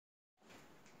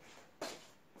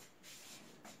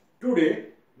Today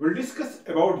we'll discuss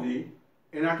about the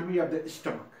anatomy of the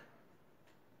stomach.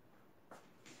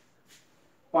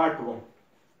 Part 1.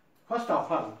 First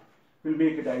of all, we'll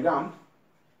make a diagram.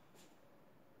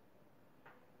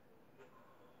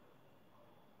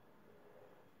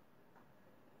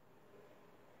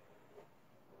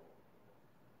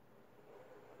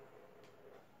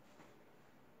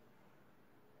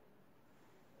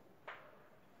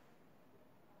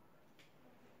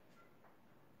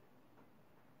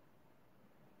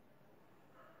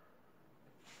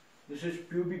 This is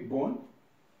pubic bone.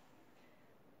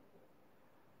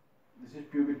 This is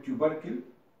pubic tubercle,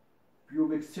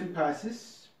 pubic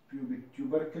symphysis, pubic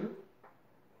tubercle.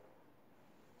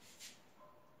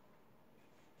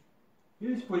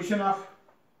 Here is position of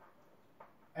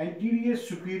anterior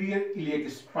superior iliac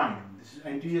spine. This is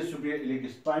anterior superior iliac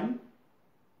spine.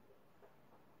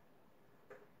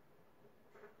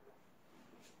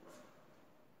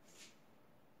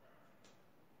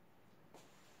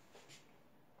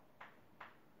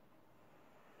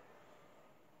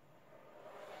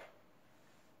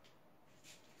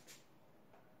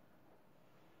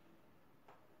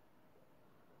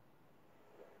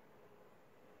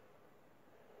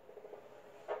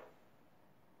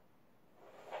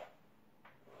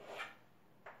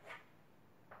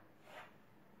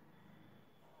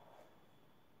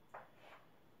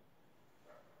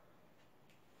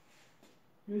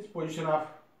 Here is position of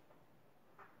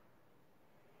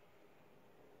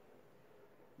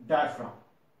diaphragm.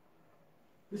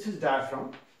 This is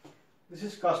diaphragm. This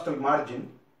is costal margin.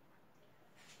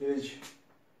 Here is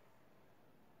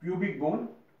pubic bone.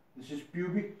 This is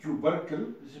pubic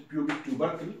tubercle. This is pubic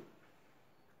tubercle.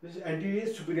 This is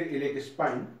anterior superior iliac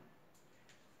spine.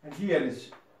 And here is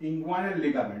inguinal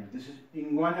ligament. This is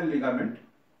inguinal ligament.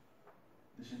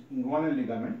 This is inguinal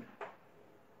ligament.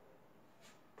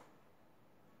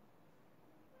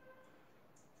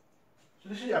 So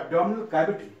this is abdominal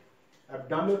cavity.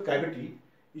 Abdominal cavity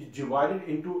is divided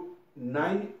into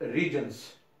 9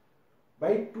 regions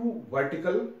by 2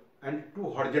 vertical and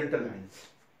 2 horizontal lines.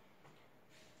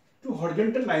 2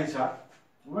 horizontal lines are,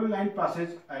 one line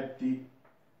passes at the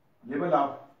level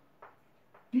of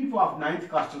tip of 9th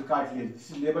costal cartilage.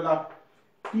 This is level of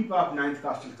tip of 9th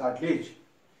costal cartilage,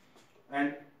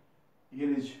 and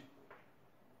here is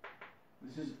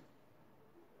this is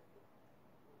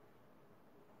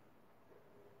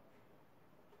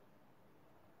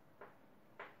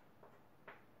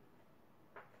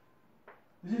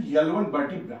L1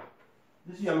 vertebra.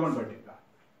 This is L1 vertebra.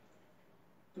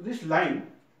 So this line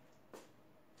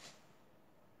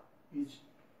is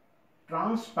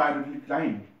transpyrotic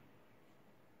line,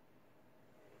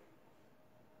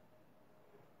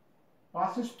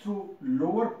 passes through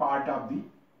lower part of the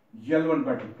L1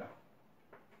 vertebra,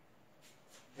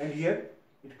 and here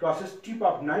it crosses tip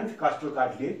of 9th costal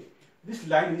cartilage. This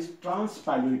line is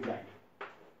transpyrotic line.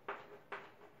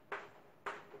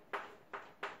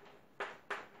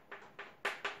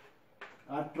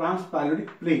 Or transpyrotic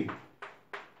plane.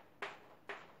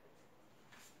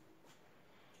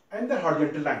 And the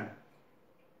horizontal line.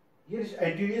 Here is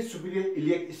anterior superior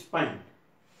iliac spine.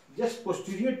 Just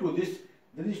posterior to this,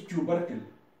 there is tubercle.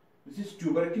 This is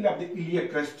tubercle of the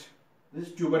iliac crest. This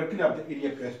is tubercle of the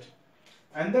iliac crest.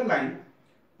 And the line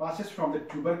passes from the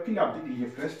tubercle of the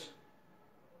iliac crest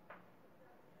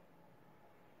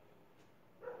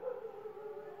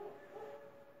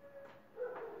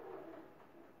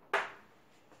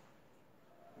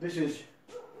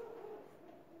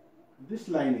this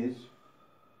line is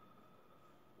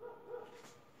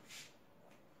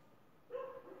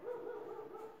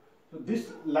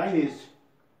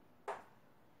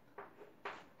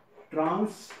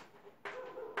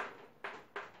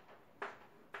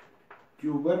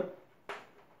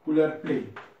transtubercular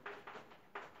plane.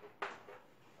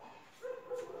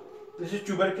 This is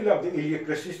tubercle of the iliac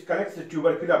crest. It connects the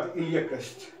tubercle of the iliac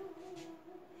crest,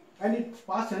 and it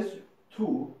passes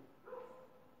through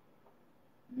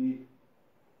the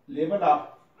level of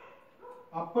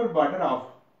upper border of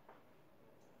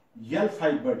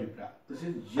L5 vertebra. This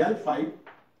is L5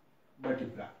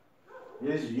 vertebra.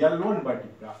 Here is L1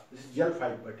 vertebra. This is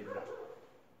L5 vertebra.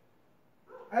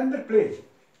 And the plane.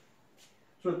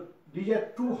 So these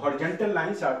are 2 horizontal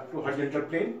lines, are 2 horizontal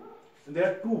plane, and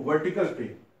there are 2 vertical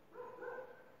plane.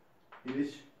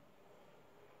 This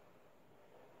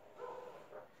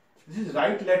is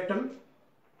right lateral,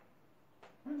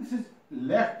 and this is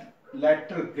left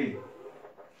lateral plane.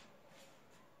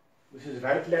 This is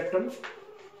right lateral,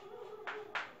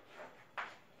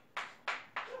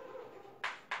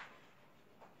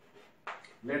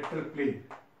 lateral plane.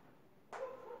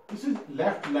 This is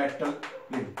left lateral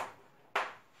plane.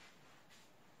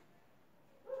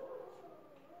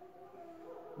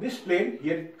 this plane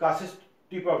here crosses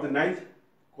tip of the ninth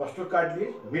costal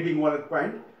cartilage, mid-inguinal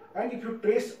point, and if you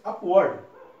trace upward,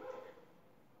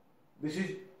 this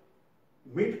is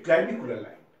mid-clavicular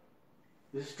line.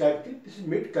 This is clavicle, this is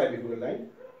mid-clavicular line,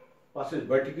 passes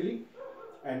vertically,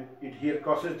 and it here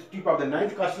crosses the tip of the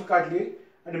ninth costal cartilage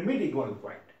and mid-inguinal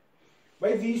point.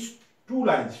 By these two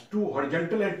lines, two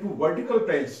horizontal and two vertical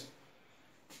planes,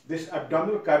 this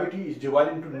abdominal cavity is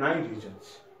divided into 9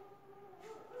 regions.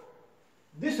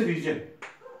 This region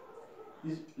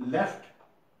is left.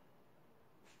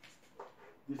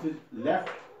 This is left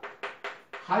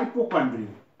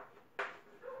hypochondrium.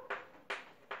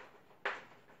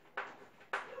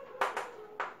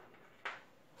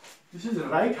 This is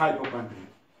right hypochondrium.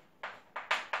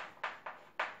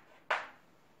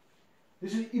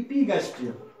 This is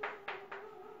epigastrium.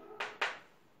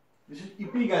 This is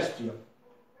epigastrium.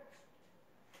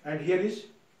 And here is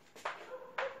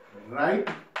right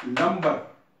lumbar.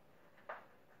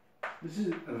 This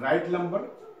is right lumbar.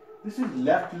 This is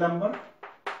left lumbar.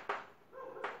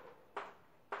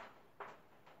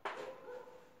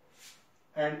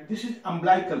 And this is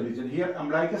umbilical region. Here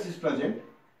umbilicus is present.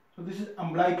 So this is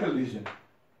umbilical region.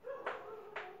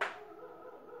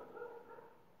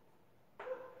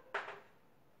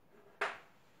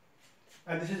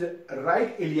 And this is a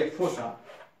right iliac fossa,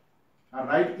 a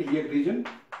right iliac region.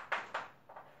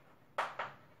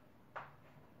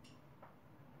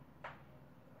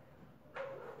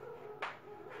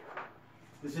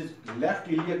 This is left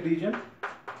iliac region.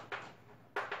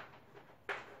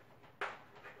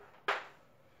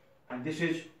 And this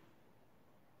is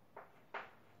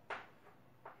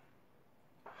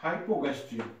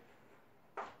hypogastrium.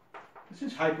 This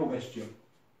is hypogastrium.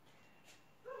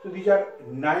 So these are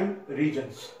 9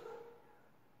 regions.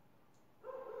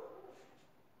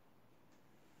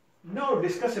 Now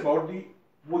discuss about the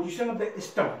position of the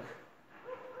stomach.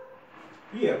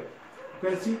 Here you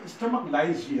can see stomach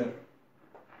lies here.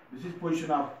 This is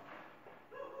position of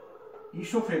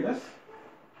esophagus,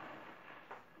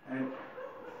 and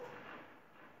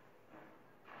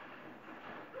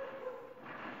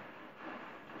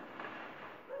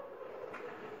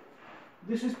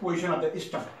this is position of the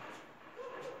stomach.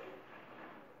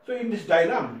 So in this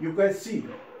diagram you can see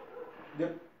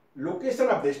the location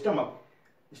of the stomach.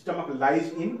 Stomach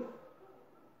lies in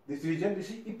this region. This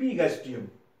is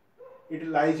epigastrium. It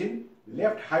lies in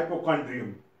left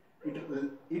hypochondrium.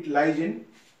 It lies in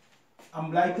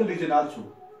umbilical region also.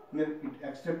 Here it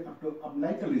extends up to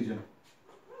umbilical region.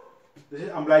 This is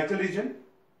umbilical region,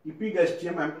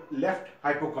 epigastrium, and left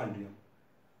hypochondrium.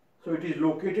 So it is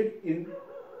located in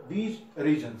these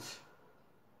regions.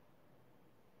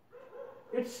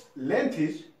 Its length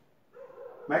is,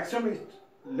 maximum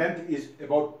length is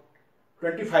about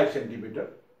 25 centimeter,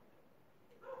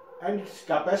 and its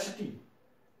capacity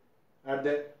at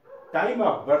the time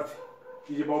of birth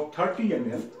is about 30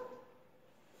 ml.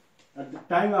 At the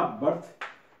time of birth,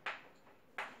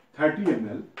 30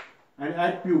 ml, and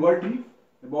at puberty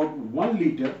about 1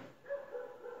 liter,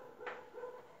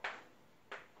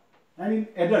 and in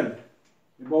adult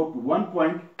about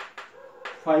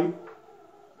 1.5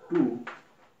 to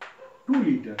 2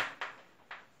 liter.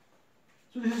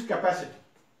 So this is capacity.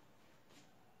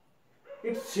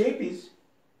 Its shape is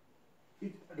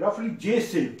roughly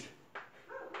J-shaped,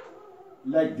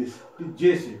 like this. It is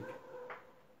J-shaped.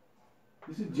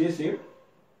 This is J-shaped,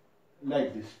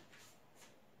 like this.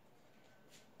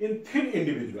 In thin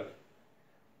individual,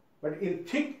 but in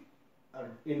thick,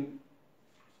 in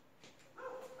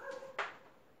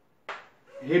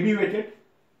heavy weighted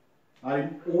or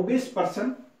in obese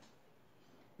person,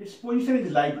 its position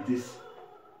is like this.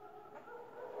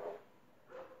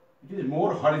 It is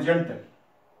more horizontal.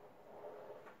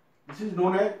 This is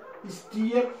known as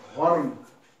steer horn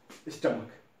stomach.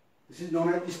 This is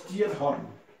known as steer horn.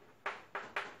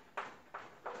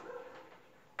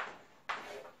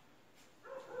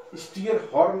 Steer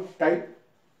horn type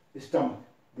stomach.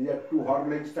 These are two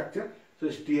horn-like structure. So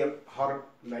steer horn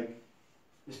like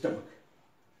stomach.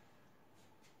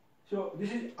 So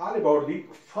this is all about the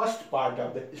first part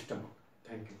of the stomach.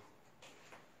 Thank you.